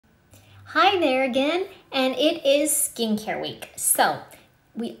Hi there again, and it is skincare week. So,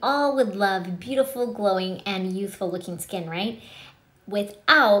 we all would love beautiful, glowing, and youthful looking skin, right?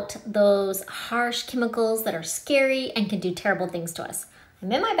 Without those harsh chemicals that are scary and can do terrible things to us.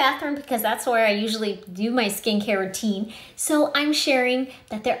 I'm in my bathroom because that's where I usually do my skincare routine. So, I'm sharing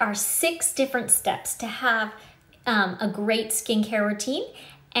that there are 6 different steps to have a great skincare routine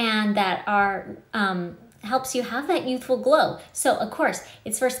and that are helps you have that youthful glow. So of course,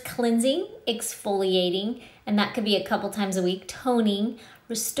 it's first cleansing, exfoliating, and that could be a couple times a week, toning,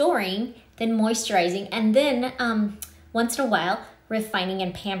 restoring, then moisturizing, and then once in a while, refining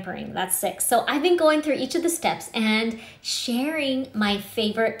and pampering. That's 6. So I've been going through each of the steps and sharing my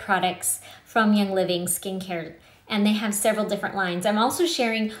favorite products from Young Living Skincare, and they have several different lines. I'm also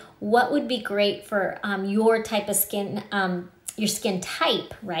sharing what would be great for your type of skin, your skin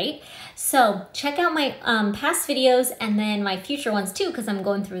type, right? So check out my past videos and then my future ones too, because I'm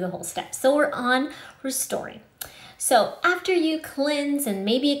going through the whole steps. So we're on restoring. So after you cleanse and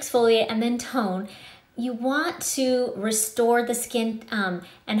maybe exfoliate and then tone, you want to restore the skin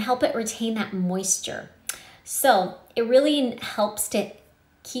and help it retain that moisture. So it really helps to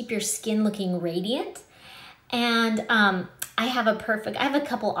keep your skin looking radiant. And I have a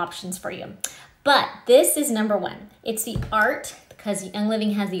couple options for you. But this is number 1. It's the Art, because Young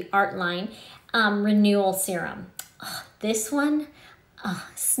Living has the Art line, Renewal Serum. Oh, this one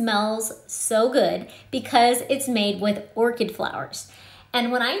smells so good because it's made with orchid flowers.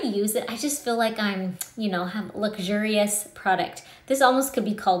 And when I use it, I just feel like I'm, have a luxurious product. This almost could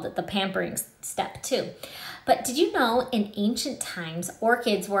be called the pampering step too. But did you know in ancient times,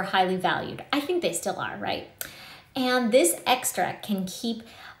 orchids were highly valued? I think they still are, right? And this extract can keep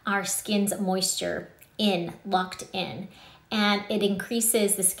our skin's moisture locked in, and it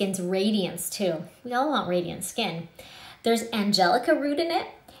increases the skin's radiance too. We all want radiant skin. There's angelica root in it,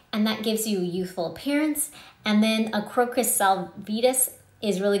 and that gives you a youthful appearance. And then a Crocus salvitis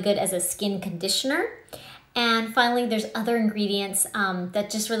is really good as a skin conditioner. And finally, there's other ingredients that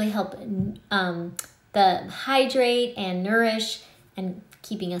just really help the hydrate and nourish and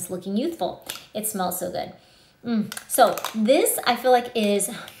keeping us looking youthful. It smells so good. So this I feel like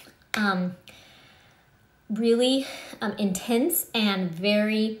is really intense and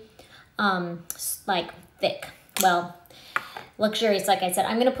very thick. Well, luxurious, like I said.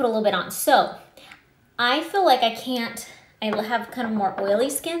 I'm gonna put a little bit on. So I feel like I have kind of more oily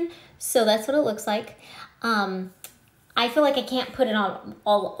skin, so that's what it looks like. I feel like I can't put it on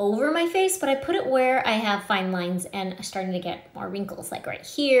all over my face, but I put it where I have fine lines and starting to get more wrinkles, like right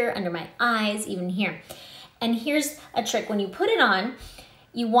here, under my eyes, even here. And here's a trick. When you put it on,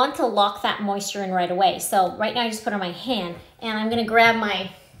 you want to lock that moisture in right away. So right now I just put it on my hand, and I'm gonna grab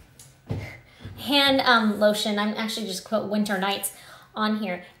my hand lotion. I'm actually just put Winter Nights on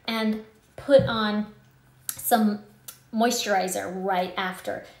here and put on some moisturizer right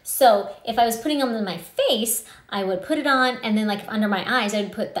after. So if I was putting on my face, I would put it on, and then like under my eyes, I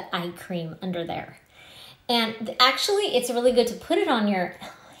would put the eye cream under there. And actually, it's really good to put it on your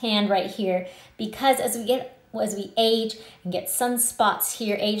hand right here, because as we age and get sunspots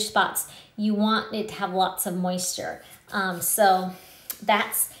here, age spots, you want it to have lots of moisture. So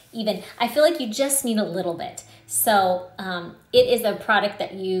that's even, I feel like you just need a little bit. So it is a product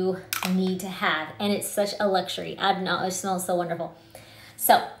that you need to have, and it's such a luxury. I don't know, it smells so wonderful.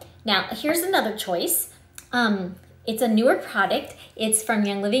 So now here's another choice. It's a newer product. It's from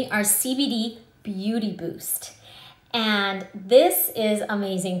Young Living, our CBD Beauty Boost. And this is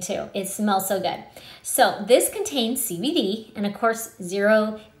amazing too. It smells so good. So this contains CBD and of course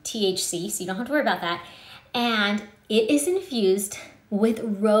 0 THC, so you don't have to worry about that. And it is infused with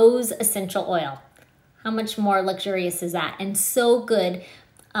rose essential oil. How much more luxurious is that? And so good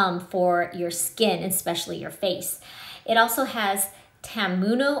for your skin, especially your face. It also has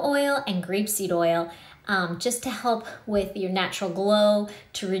Tamuno oil and grapeseed oil, just to help with your natural glow,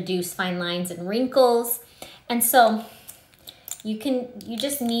 to reduce fine lines and wrinkles. And so you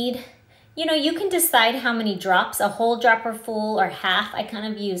just need, you can decide how many drops, a whole drop or full or half. I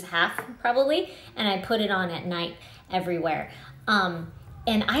kind of use half probably, and I put it on at night everywhere. And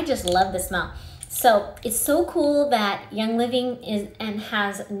I just love the smell. So it's so cool that Young Living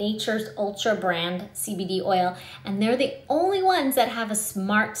has Nature's Ultra brand CBD oil, and they're the only ones that have a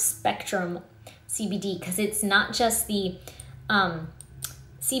Smart Spectrum CBD, because it's not just the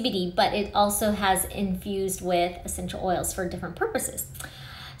CBD, but it also has infused with essential oils for different purposes.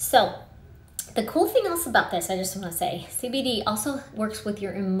 So the cool thing else about this, I just want to say, CBD also works with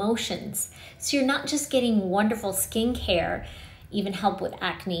your emotions. So you're not just getting wonderful skincare, even help with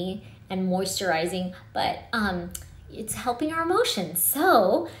acne and moisturizing, but it's helping our emotions.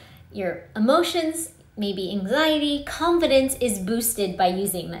 So your emotions, maybe anxiety, confidence is boosted by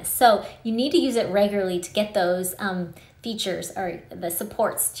using this. So you need to use it regularly to get those features or the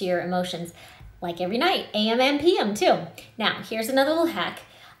supports to your emotions, like every night, AM and PM too. Now, here's another little hack.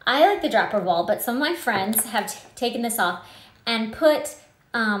 I like the dropper ball, but some of my friends have taken this off and put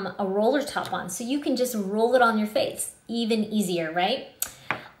a roller top on, so you can just roll it on your face. Even easier, right?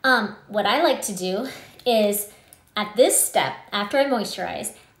 What I like to do is at this step, after I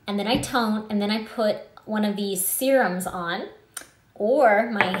moisturize, and then I tone, and then I put one of these serums on, or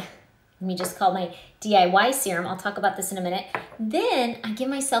let me just call my DIY serum. I'll talk about this in a minute. Then I give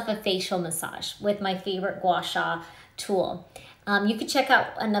myself a facial massage with my favorite gua sha tool. You could check out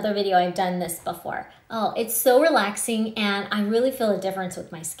another video. I've done this before. Oh, it's so relaxing, and I really feel a difference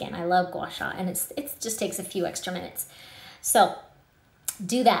with my skin. I love gua sha, and it just takes a few extra minutes. So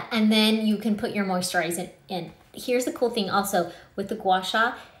do that, and then you can put your moisturizer in. Here's the cool thing also with the gua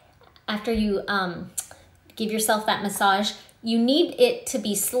sha. After you give yourself that massage, you need it to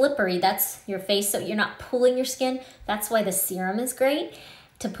be slippery. That's your face, so you're not pulling your skin. That's why the serum is great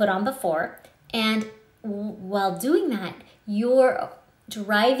to put on before. And while doing that, you're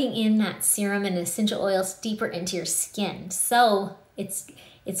driving in that serum and essential oils deeper into your skin. So it's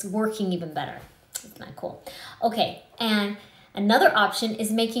working even better. Isn't that cool? Okay, and another option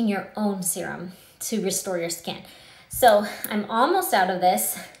is making your own serum to restore your skin. So I'm almost out of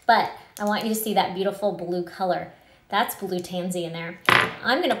this, but I want you to see that beautiful blue color. That's blue tansy in there.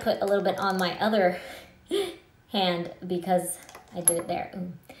 I'm gonna put a little bit on my other hand because I did it there.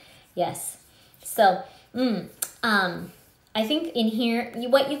 Ooh. Yes. So, I think in here,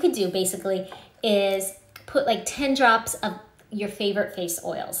 what you could do basically is put like 10 drops of your favorite face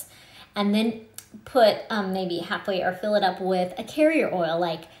oils, and then put maybe halfway or fill it up with a carrier oil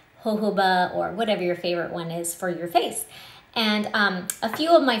like jojoba or whatever your favorite one is for your face. And a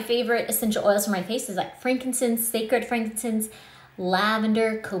few of my favorite essential oils for my face is like frankincense, sacred frankincense,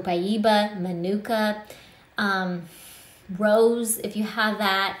 lavender, copaiba, manuka, rose, if you have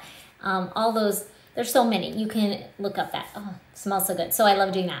that. All those, there's so many. You can look up that. Oh, it smells so good. So I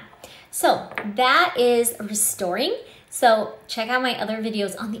love doing that. So that is restoring. So check out my other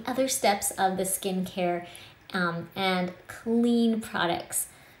videos on the other steps of the skincare and clean products.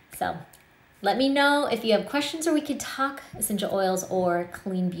 So let me know if you have questions, or we could talk essential oils or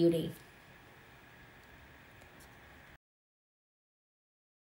clean beauty.